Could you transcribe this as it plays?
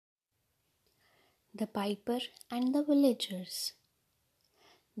The Piper and the Villagers.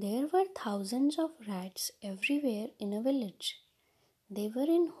 There were thousands of rats everywhere in a village. They were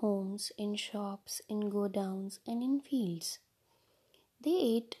in homes, in shops, in godowns, and in fields. They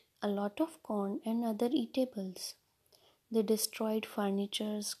ate a lot of corn and other eatables. They destroyed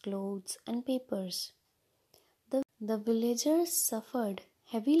furniture, clothes, and papers. The villagers suffered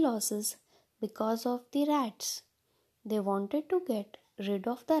heavy losses because of the rats. They wanted to get rid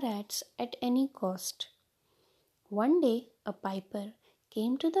of the rats at any cost. One day, a piper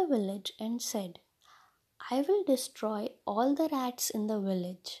came to the village and said, "I will destroy all the rats in the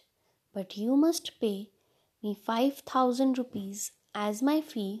village, but you must pay me 5,000 rupees as my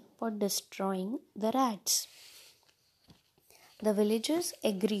fee for destroying the rats." The villagers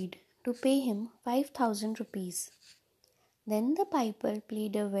agreed to pay him 5,000 rupees. Then the piper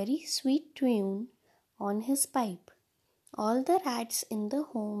played a very sweet tune on his pipe. All the rats in the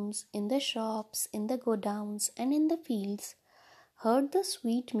homes, in the shops, in the godowns, and in the fields heard the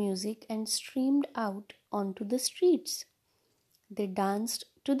sweet music and streamed out onto the streets. They danced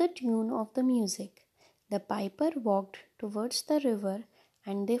to the tune of the music. The piper walked towards the river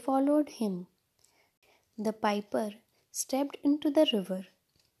and they followed him. The piper stepped into the river.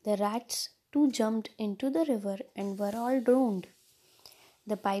 The rats too jumped into the river and were all drowned.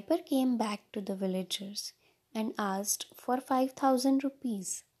 The piper came back to the villagers and asked for 5,000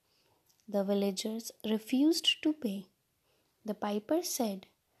 rupees. The villagers refused to pay. The piper said,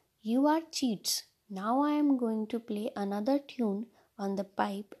 "You are cheats. Now I am going to play another tune on the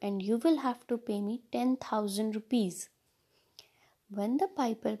pipe and you will have to pay me 10,000 rupees. When the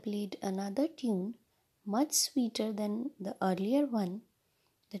piper played another tune, much sweeter than the earlier one,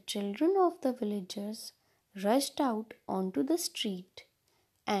 the children of the villagers rushed out onto the street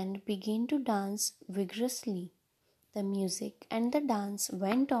and began to dance vigorously. The music and the dance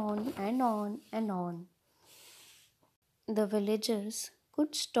went on and on and on. The villagers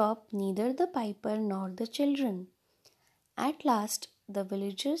could stop neither the piper nor the children. At last, the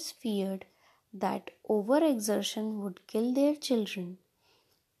villagers feared that overexertion would kill their children.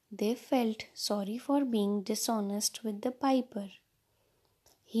 They felt sorry for being dishonest with the piper.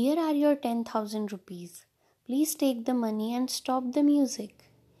 "Here are your 10,000 rupees. Please take the money and stop the music,"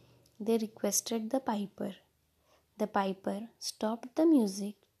 they requested the piper. The piper stopped the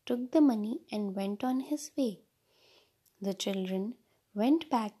music, took the money, and went on his way. The children went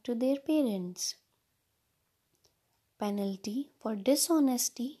back to their parents. Penalty for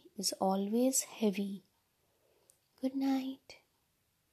dishonesty is always heavy. Good night.